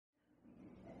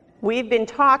We've been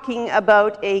talking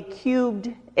about a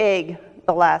cubed egg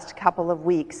the last couple of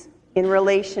weeks in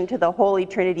relation to the Holy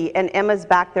Trinity, and Emma's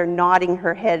back there nodding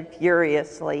her head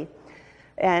furiously.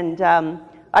 And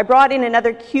I brought in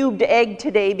another cubed egg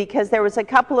today because there was a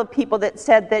couple of people that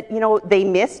said that, they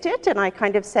missed it, and I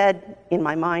kind of said in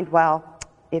my mind, well,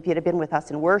 if you'd have been with us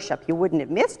in worship, you wouldn't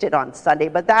have missed it on Sunday,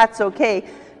 but that's okay.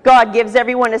 God gives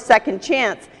everyone a second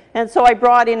chance. And so I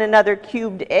brought in another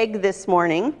cubed egg this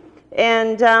morning.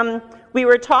 And we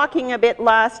were talking a bit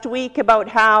last week about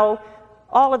how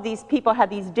all of these people had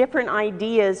these different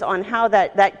ideas on how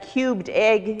that cubed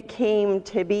egg came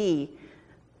to be.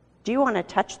 Do you want to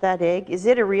touch that egg? Is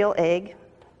it a real egg?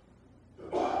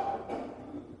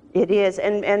 It is.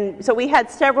 And so we had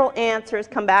several answers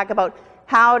come back about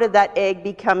how did that egg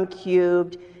become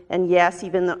cubed? And yes,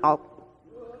 even though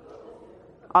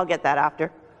I'll get that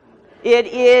after. It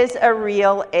is a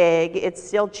real egg. It's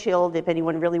still chilled if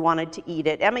anyone really wanted to eat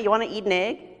it. Emma, you want to eat an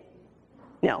egg?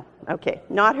 No. Okay.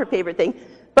 Not her favorite thing.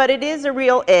 But it is a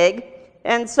real egg.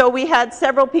 And so we had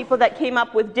several people that came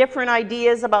up with different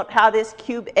ideas about how this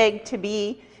cube egg to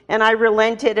be. And I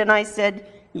relented and I said,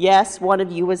 yes, one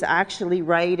of you was actually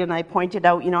right. And I pointed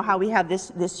out, how we have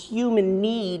this human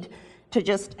need to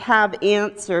just have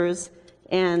answers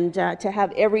and to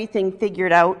have everything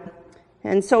figured out.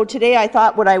 And so today I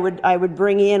thought I would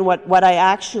bring in what I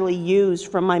actually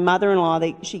used from my mother-in-law.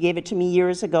 She gave it to me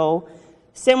years ago,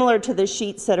 similar to the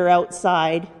sheets that are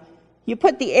outside. You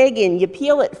put the egg in, you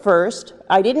peel it first.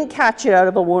 I didn't catch it out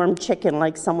of a warm chicken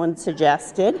like someone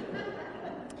suggested.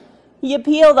 You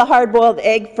peel the hard-boiled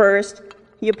egg first,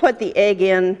 you put the egg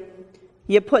in,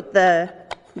 you put the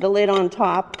lid on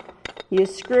top, you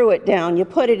screw it down, you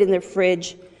put it in the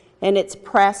fridge, and it's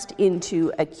pressed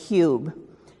into a cube.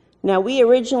 Now, we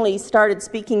originally started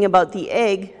speaking about the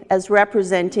egg as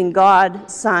representing God,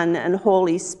 Son, and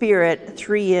Holy Spirit,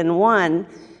 3 in 1.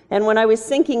 And when I was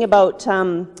thinking about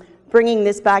bringing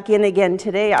this back in again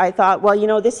today, I thought,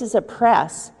 well, this is a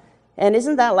press. And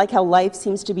isn't that like how life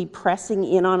seems to be pressing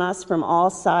in on us from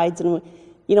all sides? And,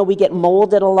 we get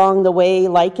molded along the way,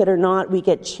 like it or not. We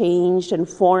get changed and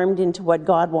formed into what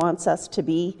God wants us to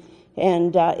be.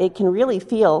 And it can really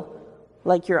feel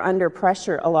like you're under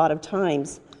pressure a lot of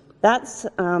times. That's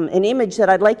an image that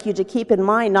I'd like you to keep in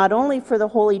mind, not only for the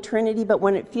Holy Trinity, but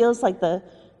when it feels like the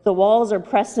walls are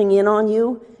pressing in on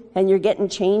you and you're getting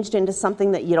changed into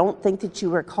something that you don't think that you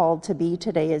were called to be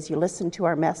today as you listen to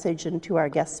our message and to our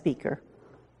guest speaker.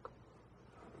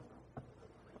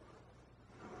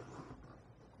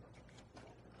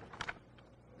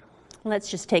 Let's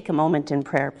just take a moment in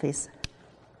prayer, please.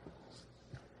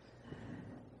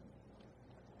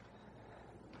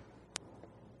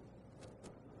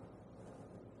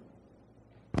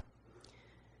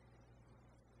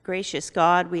 Gracious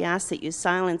God, we ask that you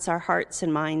silence our hearts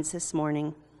and minds this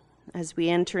morning as we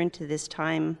enter into this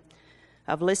time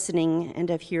of listening and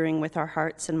of hearing with our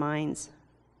hearts and minds.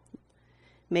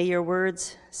 May your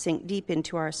words sink deep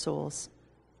into our souls.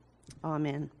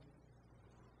 Amen.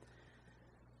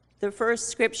 The first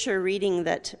scripture reading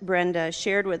that Brenda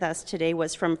shared with us today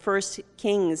was from 1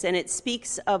 Kings, and it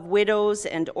speaks of widows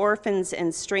and orphans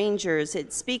and strangers.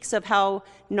 It speaks of how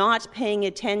not paying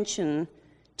attention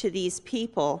to these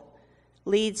people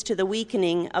leads to the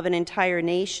weakening of an entire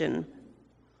nation.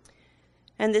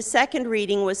 And the second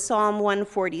reading was Psalm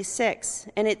 146,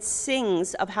 and it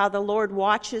sings of how the Lord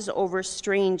watches over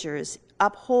strangers,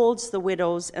 upholds the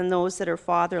widows and those that are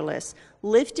fatherless,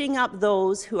 lifting up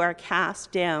those who are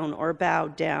cast down or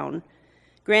bowed down,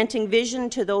 granting vision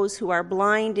to those who are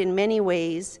blind in many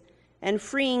ways, and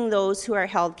freeing those who are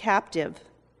held captive.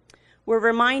 We're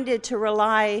reminded to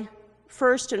rely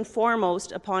first and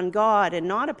foremost upon God and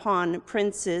not upon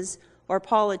princes or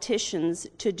politicians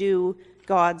to do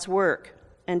God's work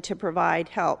and to provide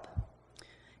help.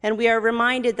 And we are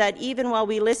reminded that even while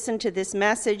we listen to this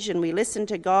message and we listen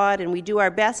to God and we do our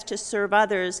best to serve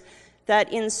others,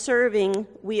 that in serving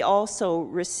we also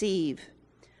receive.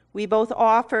 We both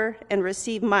offer and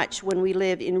receive much when we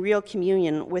live in real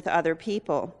communion with other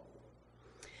people.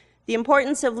 The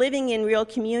importance of living in real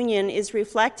communion is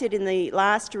reflected in the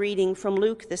last reading from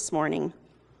Luke this morning.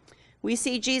 We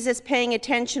see Jesus paying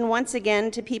attention once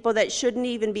again to people that shouldn't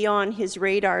even be on his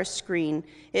radar screen.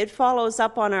 It follows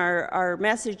up on our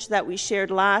message that we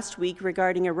shared last week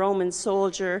regarding a Roman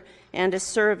soldier and a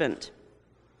servant.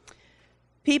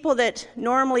 People that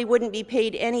normally wouldn't be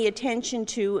paid any attention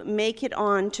to make it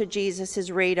on to Jesus'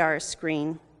 radar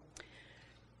screen.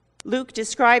 Luke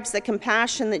describes the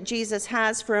compassion that Jesus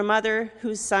has for a mother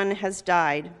whose son has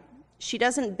died. She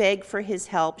doesn't beg for his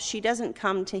help. She doesn't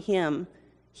come to him.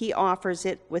 He offers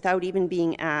it without even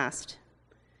being asked.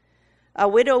 A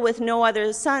widow with no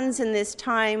other sons in this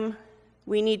time,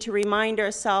 we need to remind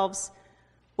ourselves,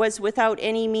 was without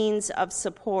any means of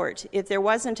support. If there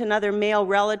wasn't another male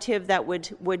relative that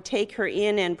would take her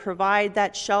in and provide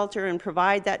that shelter and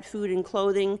provide that food and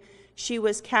clothing, she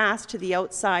was cast to the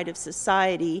outside of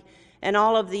society, and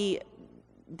all of the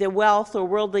wealth or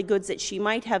worldly goods that she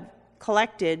might have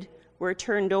collected were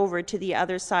turned over to the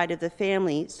other side of the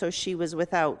family, so she was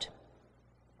without.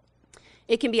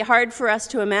 It can be hard for us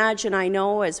to imagine, I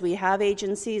know, as we have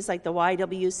agencies like the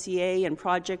YWCA and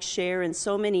Project Share and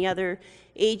so many other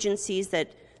agencies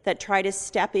that try to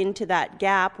step into that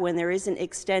gap when there isn't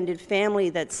extended family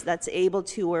that's able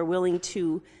to or willing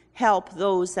to help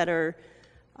those that are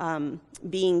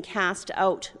being cast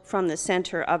out from the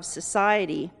center of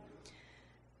society.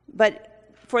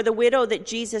 But for the widow that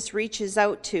Jesus reaches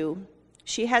out to,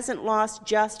 she hasn't lost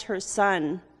just her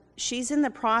son. She's in the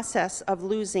process of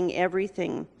losing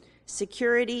everything: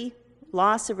 security,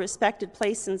 loss of respected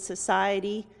place in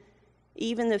society,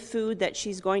 even the food that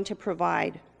she's going to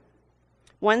provide.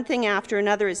 One thing after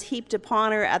another is heaped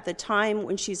upon her at the time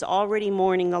when she's already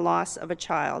mourning the loss of a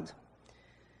child.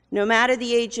 No matter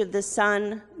the age of the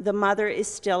son, the mother is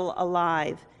still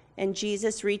alive, and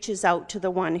Jesus reaches out to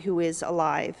the one who is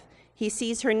alive. He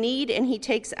sees her need and he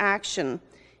takes action.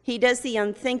 He does the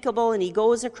unthinkable, and he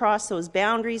goes across those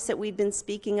boundaries that we've been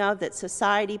speaking of, that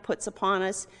society puts upon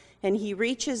us, and he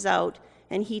reaches out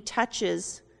and he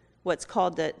touches what's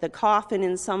called the coffin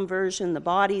in some version, the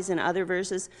bodies in other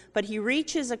verses, but he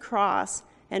reaches across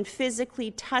and physically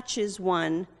touches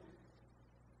one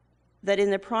that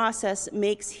in the process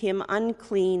makes him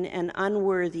unclean and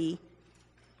unworthy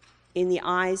in the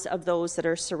eyes of those that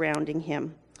are surrounding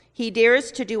him. He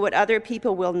dares to do what other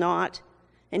people will not,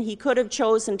 and he could have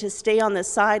chosen to stay on the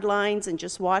sidelines and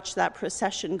just watch that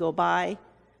procession go by,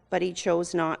 but he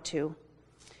chose not to.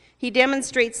 He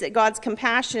demonstrates that God's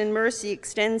compassion and mercy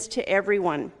extends to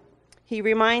everyone. He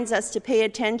reminds us to pay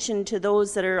attention to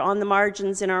those that are on the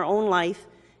margins in our own life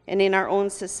and in our own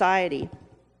society.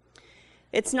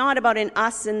 It's not about an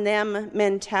us and them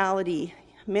mentality.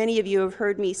 Many of you have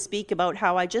heard me speak about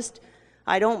how I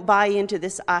don't buy into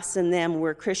this us and them.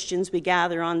 We're Christians, we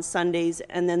gather on Sundays,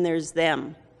 and then there's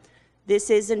them.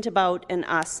 This isn't about an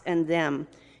us and them.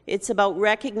 It's about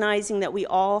recognizing that we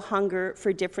all hunger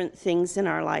for different things in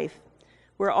our life.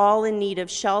 We're all in need of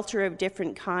shelter of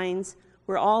different kinds.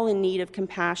 We're all in need of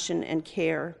compassion and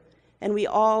care. And we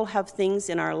all have things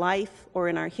in our life or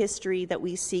in our history that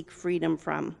we seek freedom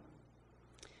from.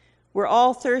 We're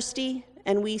all thirsty,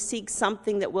 and we seek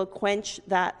something that will quench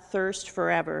that thirst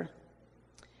forever.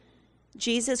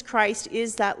 Jesus Christ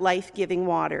is that life-giving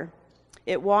water.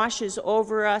 It washes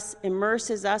over us,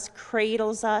 immerses us,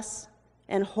 cradles us,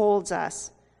 and holds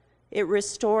us. It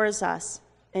restores us,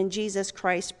 and Jesus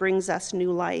Christ brings us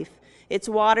new life. It's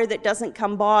water that doesn't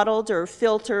come bottled or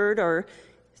filtered or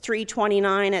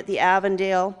 $3.29 at the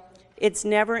Avondale. It's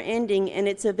never ending, and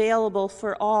it's available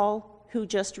for all who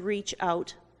just reach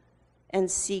out and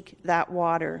seek that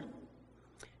water.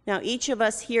 Now, each of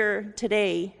us here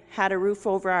today had a roof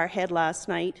over our head last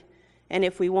night, and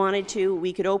if we wanted to,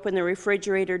 we could open the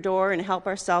refrigerator door and help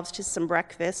ourselves to some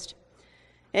breakfast.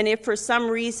 And if for some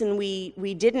reason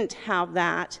we didn't have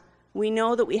that, we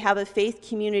know that we have a faith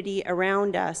community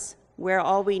around us where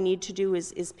all we need to do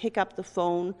is pick up the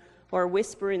phone or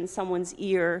whisper in someone's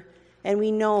ear, and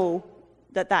we know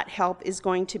that that help is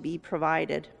going to be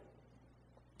provided.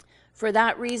 For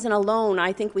that reason alone,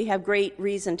 I think we have great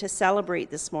reason to celebrate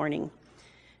this morning.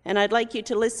 And I'd like you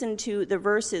to listen to the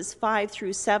verses 5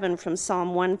 through 7 from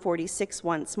Psalm 146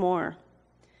 once more.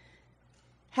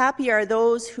 Happy are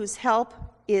those whose help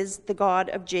is the God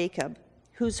of Jacob,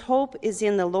 whose hope is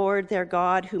in the Lord their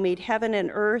God, who made heaven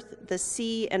and earth, the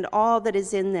sea, and all that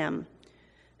is in them,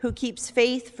 who keeps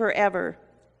faith forever,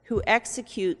 who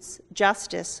executes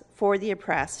justice for the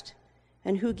oppressed,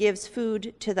 and who gives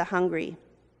food to the hungry.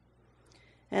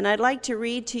 And I'd like to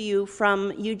read to you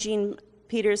from Eugene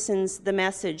Peterson's The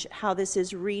Message, how this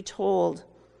is retold.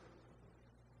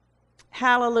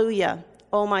 Hallelujah,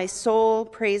 O my soul,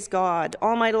 praise God.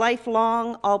 All my life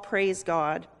long, I'll praise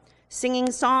God, singing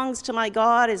songs to my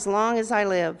God as long as I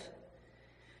live.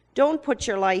 Don't put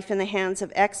your life in the hands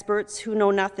of experts who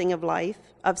know nothing of life,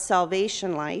 of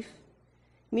salvation life.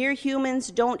 Mere humans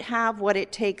don't have what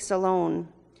it takes alone.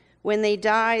 When they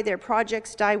die, their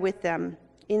projects die with them.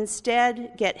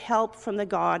 Instead, get help from the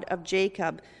God of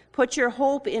Jacob. Put your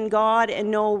hope in God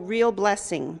and know real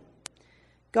blessing.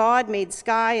 God made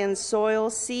sky and soil,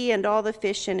 sea and all the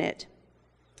fish in it.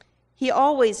 He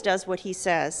always does what he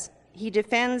says. He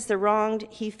defends the wronged,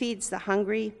 he feeds the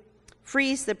hungry.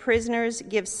 frees the prisoners,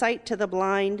 gives sight to the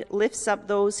blind, lifts up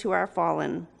those who are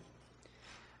fallen.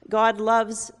 God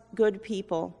loves good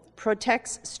people,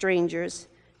 protects strangers,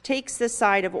 takes the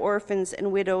side of orphans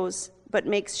and widows, but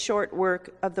makes short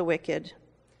work of the wicked.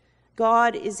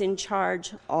 God is in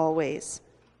charge always.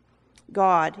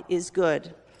 God is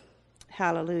good.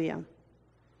 Hallelujah.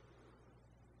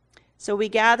 So we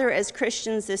gather as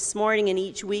Christians this morning and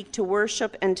each week to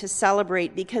worship and to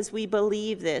celebrate because we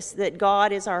believe this, that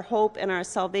God is our hope and our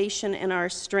salvation and our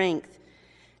strength.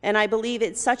 And I believe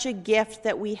it's such a gift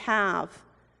that we have,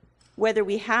 whether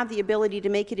we have the ability to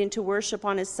make it into worship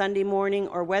on a Sunday morning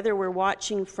or whether we're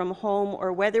watching from home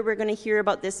or whether we're going to hear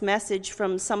about this message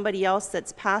from somebody else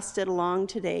that's passed it along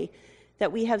today,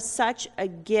 that we have such a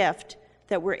gift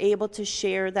that we're able to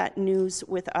share that news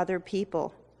with other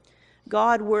people.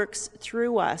 God works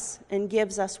through us and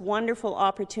gives us wonderful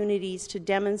opportunities to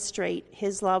demonstrate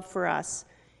his love for us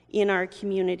in our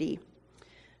community.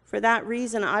 For that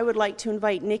reason, I would like to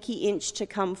invite Nicki Inch to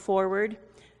come forward.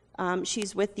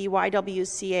 She's with the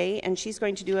YWCA, and she's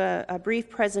going to do a brief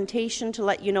presentation to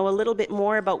let you know a little bit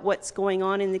more about what's going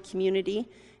on in the community.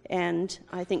 And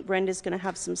I think Brenda's going to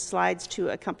have some slides to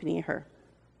accompany her.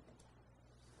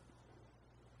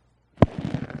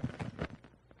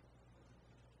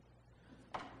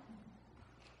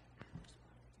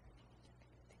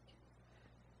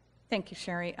 Thank you,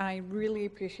 Sherry. I really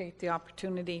appreciate the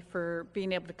opportunity for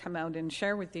being able to come out and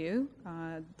share with you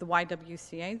the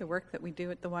YWCA, the work that we do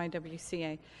at the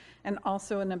YWCA, and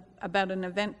also about an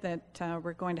event that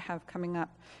we're going to have coming up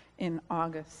in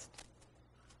August.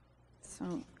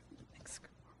 So, next.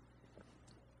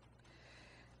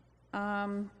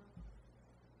 Our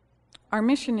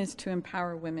mission is to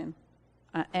empower women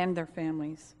and their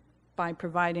families by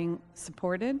providing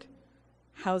supported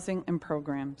housing and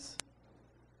programs.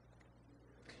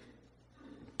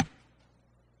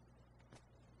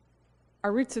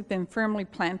 Our roots have been firmly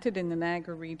planted in the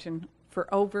Niagara region for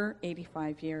over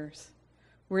 85 years.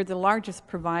 We're the largest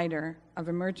provider of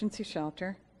emergency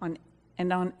shelter,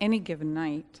 and on any given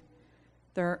night,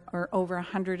 there are over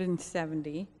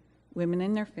 170 women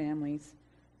and their families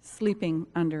sleeping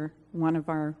under one of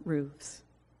our roofs.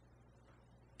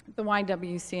 The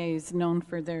YWCA is known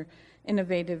for their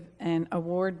innovative and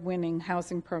award-winning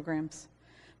housing programs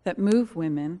that move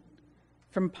women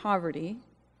from poverty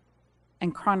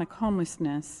and chronic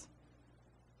homelessness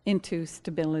into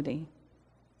stability.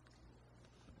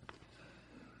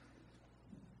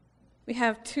 We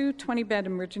have two 20-bed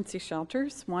emergency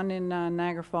shelters, one in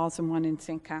Niagara Falls and one in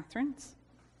St. Catharines.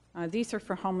 These are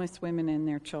for homeless women and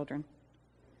their children.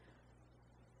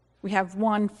 We have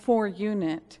one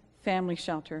 4-unit family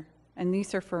shelter, and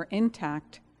these are for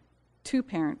intact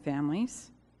 2-parent families,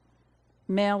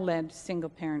 male-led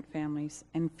single-parent families,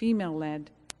 and female-led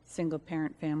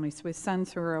single-parent families with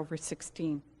sons who are over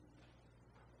 16.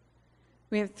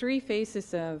 We have 3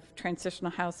 phases of transitional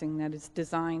housing that is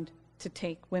designed to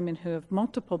take women who have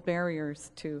multiple barriers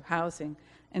to housing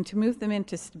and to move them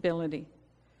into stability.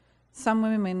 Some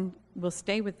women will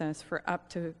stay with us for up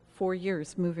to 4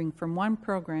 years, moving from one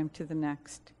program to the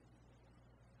next.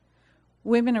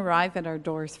 Women arrive at our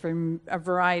doors for a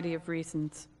variety of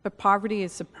reasons, but poverty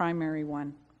is the primary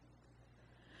one.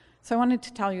 So I wanted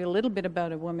to tell you a little bit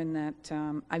about a woman that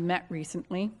I met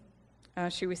recently.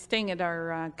 She was staying at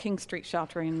our King Street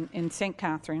shelter in St.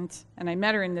 Catharines, and I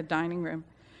met her in the dining room.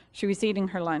 She was eating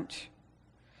her lunch,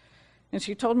 and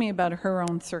she told me about her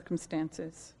own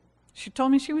circumstances. She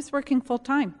told me she was working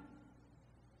full-time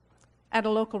at a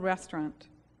local restaurant.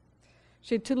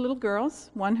 She had 2 little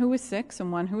girls, one who was 6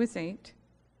 and one who was 8,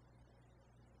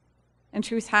 and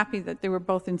she was happy that they were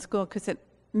both in school because it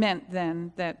meant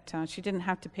then that she didn't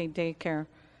have to pay daycare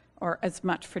or as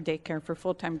much for daycare, for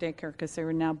full-time daycare, because they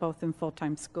were now both in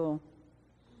full-time school.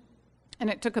 And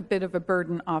it took a bit of a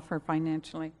burden off her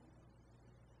financially.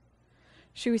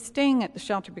 She was staying at the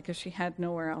shelter because she had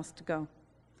nowhere else to go.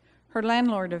 Her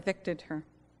landlord evicted her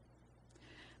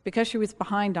because she was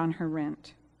behind on her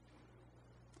rent.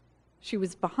 She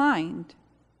was behind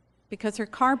because her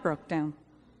car broke down.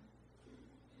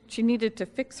 She needed to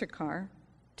fix her car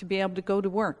to be able to go to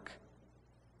work.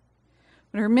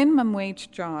 But her minimum wage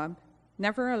job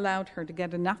never allowed her to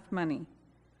get enough money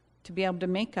to be able to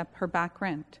make up her back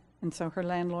rent, and so her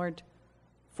landlord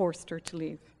forced her to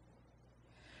leave.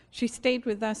 She stayed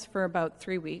with us for about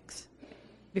 3 weeks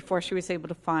before she was able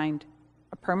to find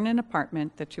a permanent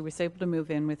apartment that she was able to move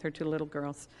in with her 2 little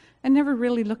girls, and never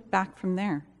really looked back from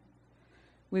there.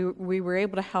 We were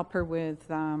able to help her with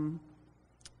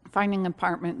finding an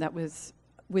apartment that was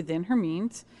within her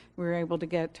means. We were able to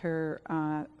get her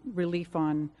relief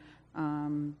on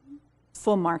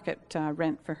full market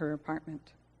rent for her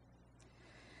apartment.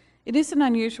 It isn't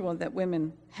unusual that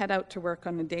women head out to work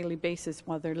on a daily basis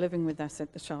while they're living with us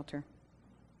at the shelter.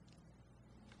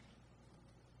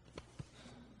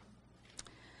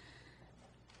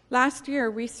 Last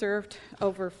year, we served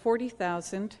over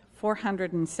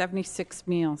 40,476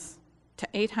 meals to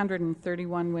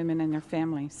 831 women and their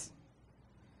families.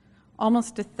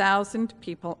 Almost 1,000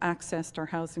 people accessed our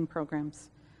housing programs,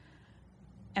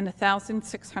 and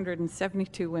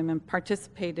 1,672 women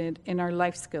participated in our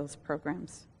life skills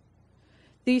programs.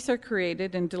 These are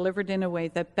created and delivered in a way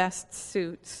that best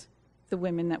suits the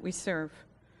women that we serve.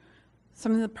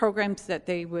 Some of the programs that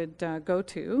they would go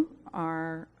to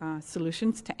are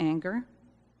Solutions to Anger,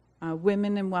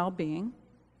 Women in Wellbeing,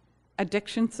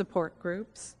 addiction support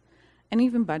groups, and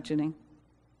even budgeting.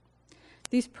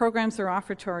 These programs are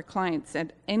offered to our clients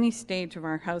at any stage of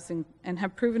our housing and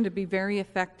have proven to be very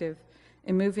effective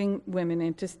in moving women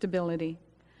into stability.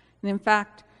 And in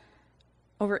fact,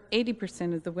 over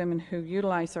 80% of the women who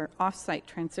utilize our off-site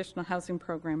transitional housing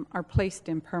program are placed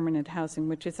in permanent housing,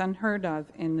 which is unheard of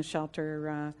in the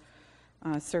shelter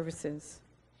services.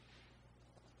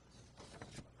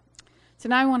 So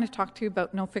now I want to talk to you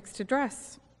about No Fixed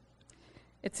Address.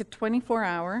 It's a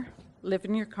 24-hour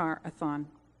live-in-your-car-a-thon.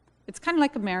 It's kind of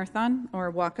like a marathon or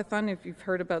a walk-a-thon, if you've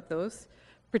heard about those.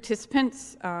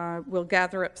 Participants will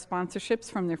gather up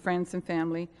sponsorships from their friends and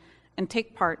family and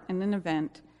take part in an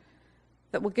event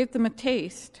that will give them a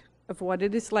taste of what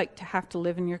it is like to have to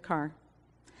live in your car.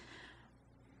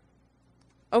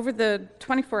 Over the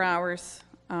 24 hours,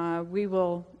 you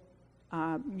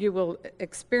will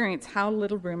experience how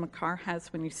little room a car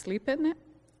has when you sleep in it,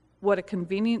 what a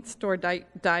convenience store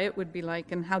diet would be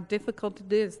like, and how difficult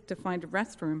it is to find a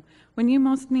restroom when you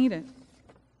most need it.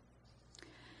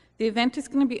 The event is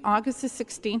going to be August the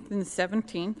 16th and the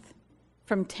 17th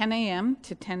from 10 a.m.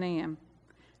 to 10 a.m.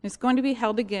 It's going to be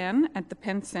held again at the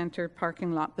Penn Centre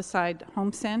parking lot beside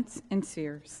HomeSense and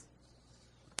Sears.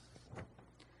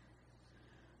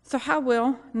 So how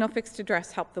will No Fixed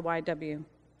Address help the YW?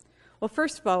 Well,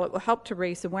 first of all, it will help to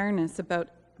raise awareness about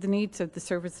the needs of the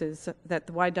services that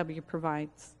the YW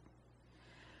provides.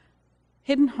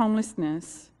 Hidden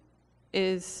homelessness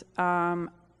is something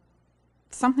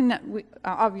that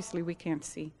obviously we can't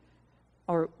see,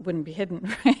 or wouldn't be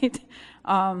hidden, right?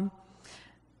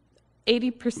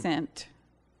 80%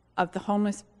 of the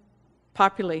homeless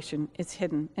population is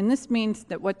hidden. And this means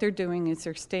that what they're doing is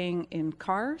they're staying in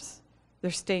cars,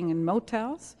 they're staying in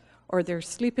motels, or they're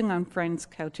sleeping on friends'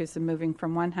 couches and moving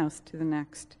from one house to the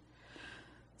next.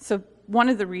 So one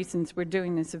of the reasons we're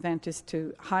doing this event is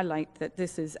to highlight that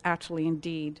this is actually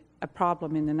indeed a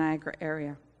problem in the Niagara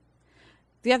area.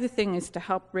 The other thing is to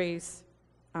help raise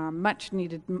much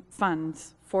needed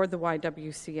funds for the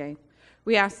YWCA.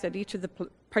 We ask that each of the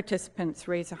participants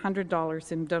raise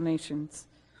 $100 in donations.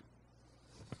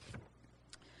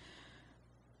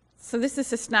 So this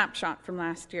is a snapshot from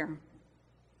last year.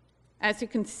 As you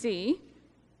can see,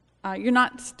 you're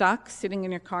not stuck sitting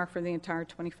in your car for the entire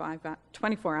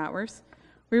 24 hours.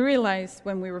 We realized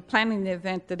when we were planning the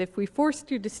event that if we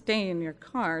forced you to stay in your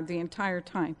car the entire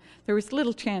time, there was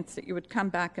little chance that you would come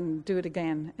back and do it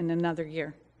again in another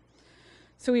year.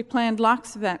 So we planned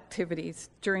lots of activities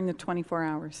during the 24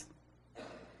 hours.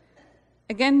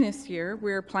 Again this year,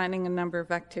 we're planning a number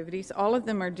of activities. All of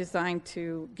them are designed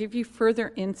to give you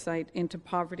further insight into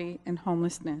poverty and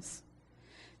homelessness.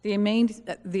 The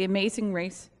Amazing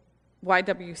Race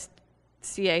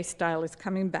YWCA style is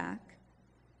coming back.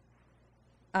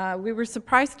 We were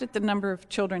surprised at the number of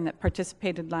children that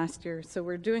participated last year, so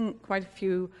we're doing quite a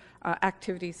few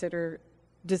activities that are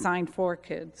designed for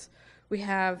kids. We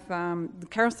have the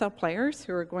carousel players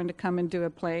who are going to come and do a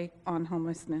play on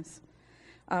homelessness.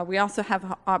 We also have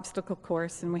an obstacle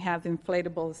course, and we have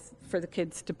inflatables for the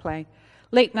kids to play,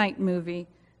 late night movie,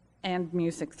 and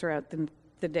music throughout the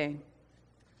day.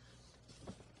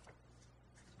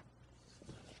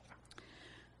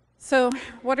 So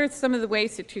what are some of the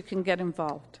ways that you can get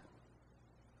involved?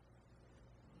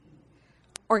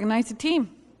 Organize a team.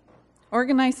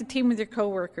 Organize a team with your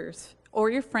coworkers or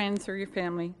your friends or your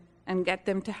family and get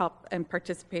them to help and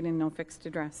participate in No Fixed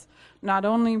Address. Not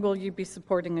only will you be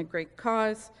supporting a great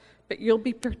cause, but you'll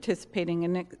be participating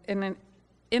in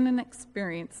an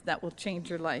experience that will change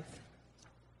your life.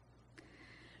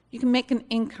 You can make an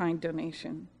in-kind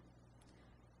donation.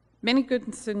 Many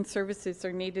goods and services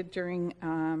are needed during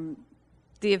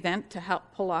the event to help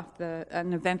pull off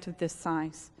an event of this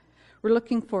size. We're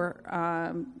looking for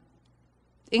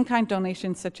in-kind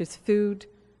donations such as food,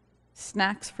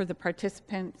 snacks for the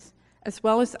participants, as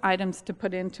well as items to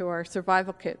put into our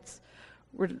survival kits,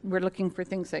 We're looking for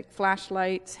things like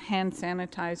flashlights, hand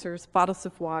sanitizers, bottles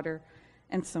of water,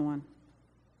 and so on.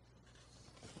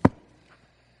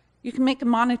 You can make a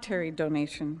monetary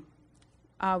donation.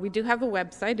 We do have a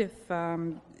website if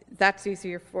that's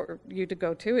easier for you to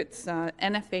go to. It's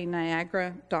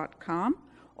nfaniagara.com,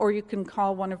 or you can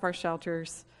call one of our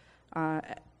shelters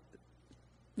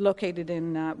located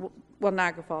in,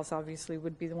 Niagara Falls obviously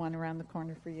would be the one around the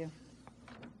corner for you.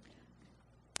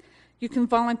 You can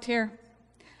volunteer,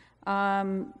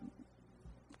 can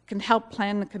help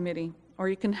plan the committee, or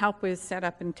you can help with set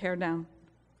up and tear down.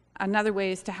 Another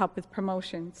way is to help with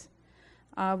promotions.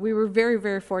 We were very,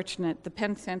 very fortunate. The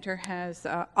Penn Centre has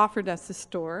offered us a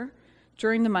store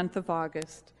during the month of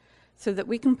August so that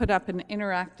we can put up an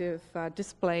interactive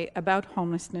display about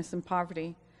homelessness and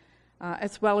poverty,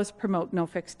 as well as promote no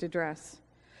fixed address.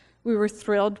 We were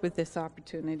thrilled with this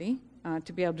opportunity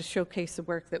to be able to showcase the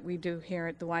work that we do here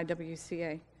at the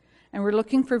YWCA. And we're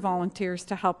looking for volunteers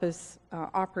to help us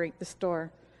operate the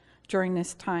store during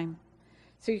this time.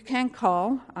 So you can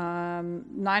call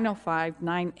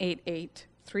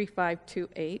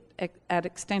 905-988-3528 at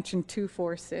extension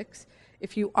 246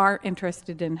 if you are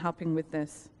interested in helping with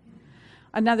this.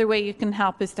 Another way you can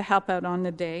help is to help out on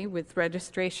the day with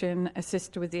registration,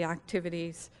 assist with the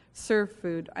activities, serve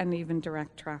food, and even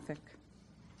direct traffic.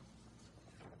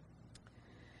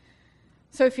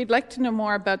 So if you'd like to know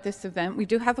more about this event, we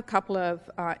do have a couple of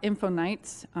info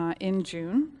nights in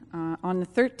June. On the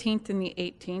 13th and the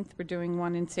 18th, we're doing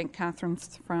one in St.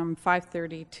 Catharines from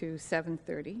 5:30 to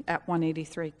 7:30 at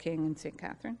 183 King in St.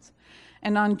 Catharines.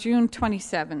 And on June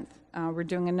 27th, we're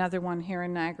doing another one here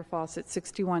in Niagara Falls at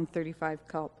 6135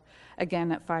 Culp,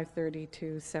 again at 5:30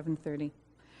 to 7:30.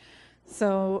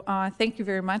 So thank you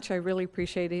very much. I really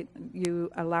appreciate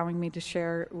you allowing me to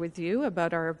share with you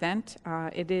about our event.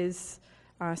 It is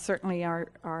certainly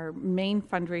our main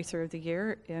fundraiser of the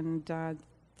year, and the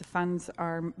funds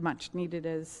are much needed,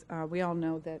 as we all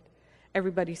know that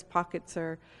everybody's pockets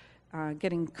are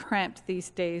getting cramped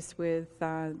these days with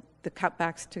the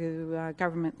cutbacks to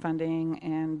government funding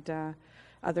and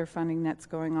other funding that's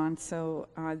going on. So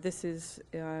this is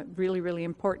really, really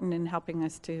important in helping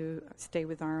us to stay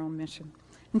with our own mission.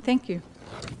 And thank you.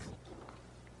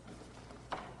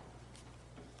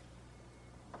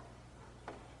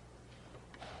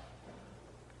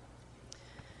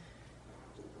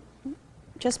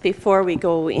 Just before we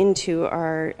go into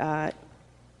our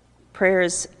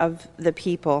prayers of the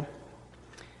people,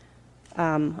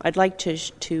 I'd like to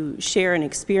share an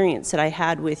experience that I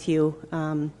had with you.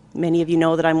 Many of you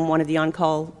know that I'm one of the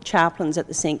on-call chaplains at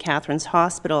the St. Catharines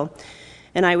Hospital,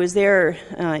 and I was there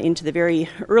into the very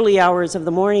early hours of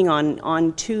the morning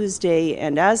on Tuesday,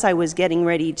 and as I was getting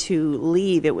ready to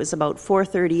leave, it was about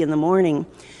 4:30 in the morning.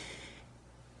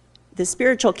 The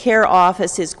spiritual care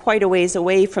office is quite a ways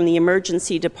away from the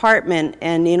emergency department,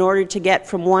 and in order to get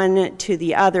from one to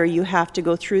the other, you have to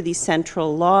go through the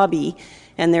central lobby,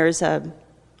 and there's I'm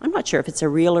not sure if it's a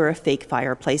real or a fake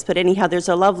fireplace, but anyhow, there's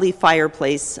a lovely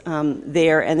fireplace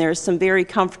there, and there's some very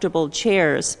comfortable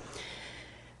chairs.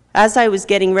 As I was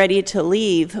getting ready to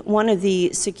leave, one of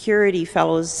the security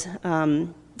fellows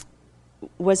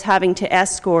was having to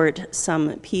escort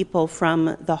some people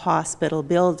from the hospital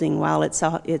building. While it's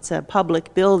a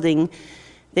public building,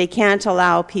 they can't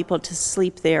allow people to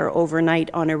sleep there overnight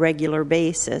on a regular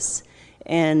basis.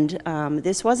 And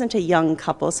this wasn't a young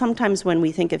couple. Sometimes when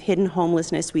we think of hidden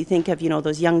homelessness, we think of,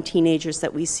 those young teenagers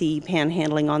that we see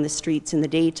panhandling on the streets in the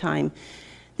daytime.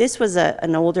 This was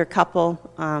an older couple.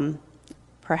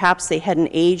 Perhaps they hadn't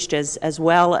aged as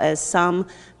well as some,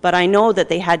 but I know that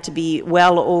they had to be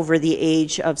well over the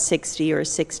age of 60 or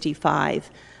 65.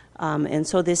 And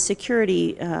so this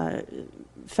security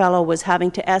fellow was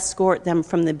having to escort them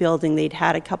from the building. They'd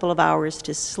had a couple of hours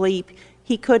to sleep.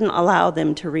 He couldn't allow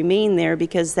them to remain there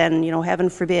because then, heaven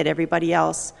forbid, everybody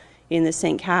else in the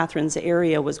St. Catharines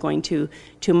area was going to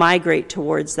migrate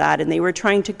towards that. And they were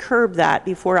trying to curb that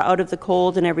before Out of the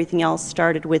Cold and everything else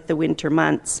started with the winter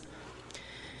months.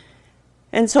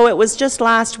 And so it was just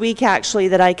last week, actually,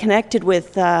 that I connected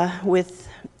with the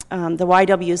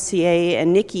YWCA,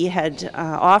 and Nicki had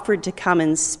offered to come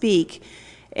and speak.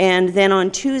 And then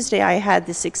on Tuesday, I had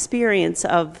this experience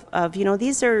of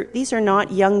these are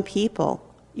not young people.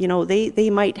 They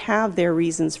might have their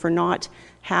reasons for not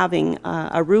having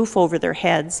a roof over their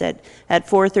heads at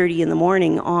 4:30 in the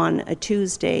morning on a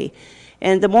Tuesday.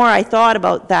 And the more I thought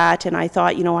about that, and I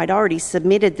thought, I'd already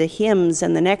submitted the hymns,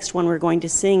 and the next one we're going to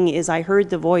sing is I Heard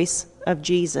the Voice of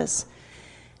Jesus.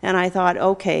 And I thought,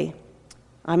 okay,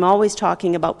 I'm always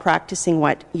talking about practicing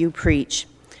what you preach.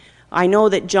 I know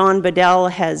that John Bedell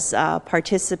has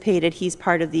participated. He's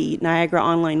part of the Niagara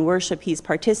Online Worship. He's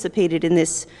participated in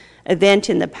this event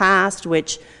in the past,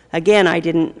 which, again, I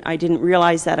didn't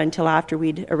realize that until after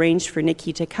we'd arranged for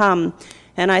Nicki to come.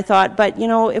 And I thought, but you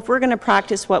know, if we're going to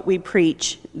practice what we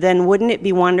preach, then wouldn't it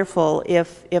be wonderful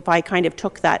if I kind of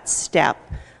took that step?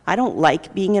 I don't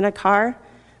like being in a car,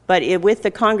 but with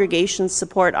the congregation's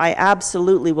support, I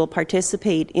absolutely will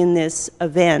participate in this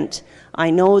event. I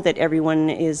know that everyone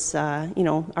is, you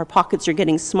know, our pockets are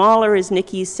getting smaller, as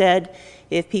Nicki said.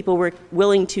 If people were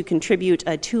willing to contribute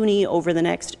a toonie over the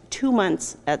next 2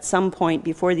 months at some point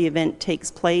before the event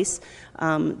takes place,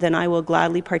 then I will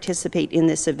gladly participate in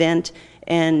this event.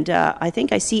 And I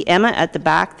think I see Emma at the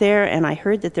back there, and I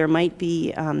heard that there might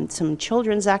be some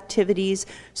children's activities,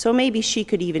 so maybe she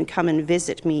could even come and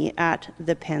visit me at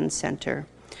the Penn Center.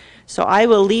 So I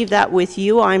will leave that with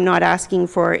you. I'm not asking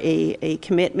for a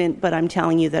commitment, but I'm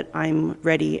telling you that I'm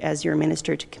ready as your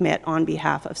minister to commit on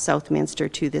behalf of Southminster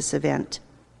to this event.